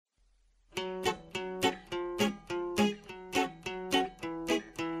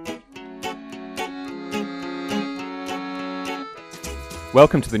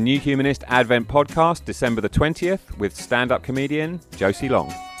Welcome to the New Humanist Advent Podcast, December the 20th, with stand-up comedian Josie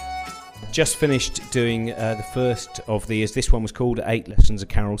Long. Just finished doing the first of the years. This one was called 8 Lessons of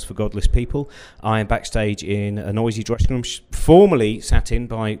Carols for Godless People. I am backstage in a noisy dressing room, formerly sat in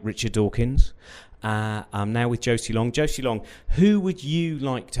by Richard Dawkins. I'm now with Josie Long. Josie Long, who would you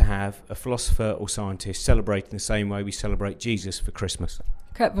like to have, a philosopher or scientist, celebrate in the same way we celebrate Jesus for Christmas?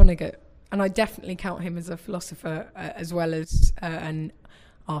 Kurt Vonnegut. And I definitely count him as a philosopher as well as an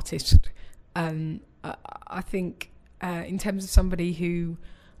artist. I think in terms of somebody who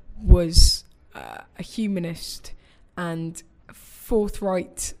was a humanist and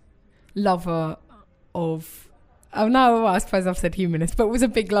forthright lover of... Oh no, I suppose I've said humanist, but was a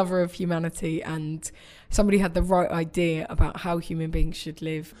big lover of humanity and somebody who had the right idea about how human beings should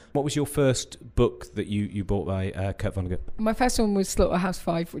live. What was your first book that you bought by Kurt Vonnegut? My first one was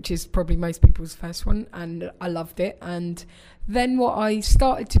Slaughterhouse-Five, which is probably most people's first one, and I loved it. And then what I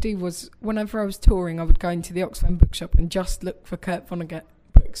started to do was, whenever I was touring, I would go into the Oxfam bookshop and just look for Kurt Vonnegut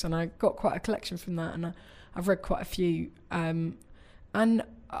books, and I got quite a collection from that, and I've read quite a few. And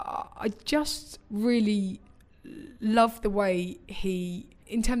I just really love the way he,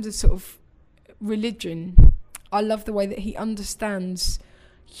 in terms of sort of religion, I love the way that he understands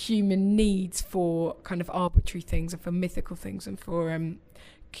human needs for kind of arbitrary things and for mythical things and for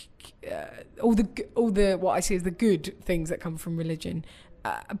all the what I see as the good things that come from religion,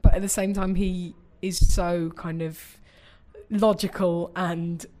 but at the same time he is so kind of logical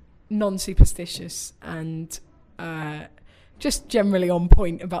and non-superstitious and just generally on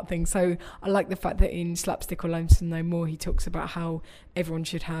point about things. So I like the fact that in Slapstick or Lonesome No More he talks about how everyone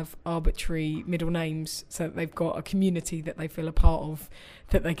should have arbitrary middle names so that they've got a community that they feel a part of,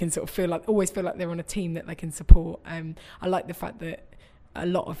 that they can sort of always feel like they're on a team that they can support. I like the fact that a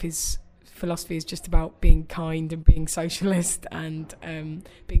lot of his philosophy is just about being kind and being socialist and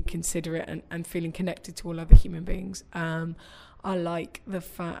being considerate and feeling connected to all other human beings. I like the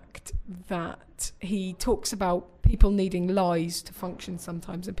fact that he talks about people needing lies to function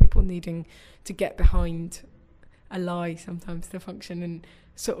sometimes and people needing to get behind a lie sometimes to function, and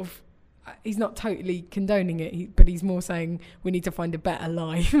sort of he's not totally condoning it, but he's more saying we need to find a better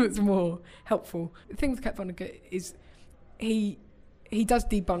lie that's more helpful. The thing with Kurt Vonnegut is he does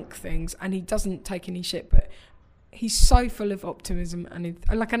debunk things and he doesn't take any shit, but he's so full of optimism and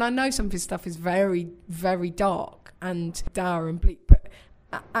I know some of his stuff is very, very dark and dour and bleak, but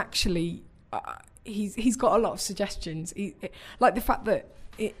actually he's got a lot of suggestions. Like the fact that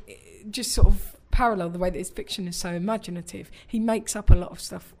it just sort of parallel the way that his fiction is so imaginative. He makes up a lot of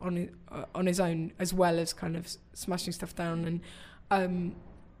stuff on his own as well as kind of smashing stuff down, and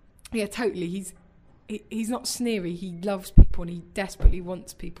totally he's not sneery. He loves people and he desperately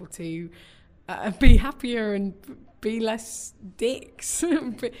wants people to be happier and be less dicks.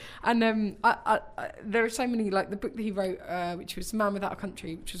 And there are so many, like the book that he wrote, which was Man Without a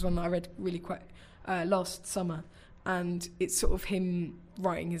Country, which was one that I read really quite last summer, and it's sort of him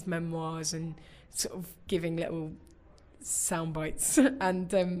writing his memoirs and sort of giving little sound bites,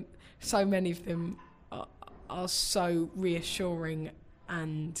 and so many of them are so reassuring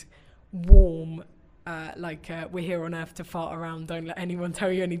and warm. We're here on earth to fart around, don't let anyone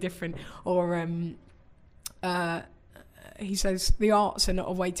tell you any different. Or he says the arts are not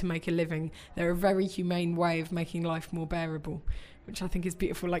a way to make a living, they're a very humane way of making life more bearable, which I think is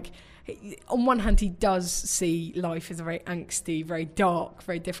beautiful. Like, on one hand he does see life as a very angsty, very dark,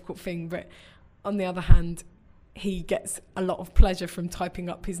 very difficult thing, but on the other hand he gets a lot of pleasure from typing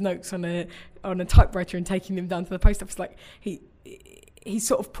up his notes on a typewriter and taking them down to the post office. Like, he's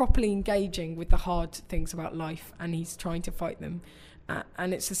sort of properly engaging with the hard things about life and he's trying to fight them,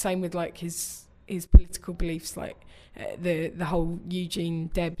 and it's the same with like his political beliefs, like the whole Eugene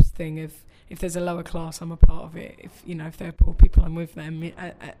Debs thing of, if there's a lower class, I'm a part of it, if there are poor people, I'm with them,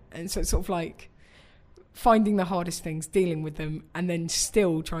 and so it's sort of like finding the hardest things, dealing with them, and then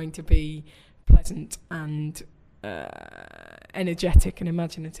still trying to be pleasant and energetic and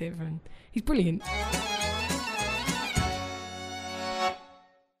imaginative, and he's brilliant.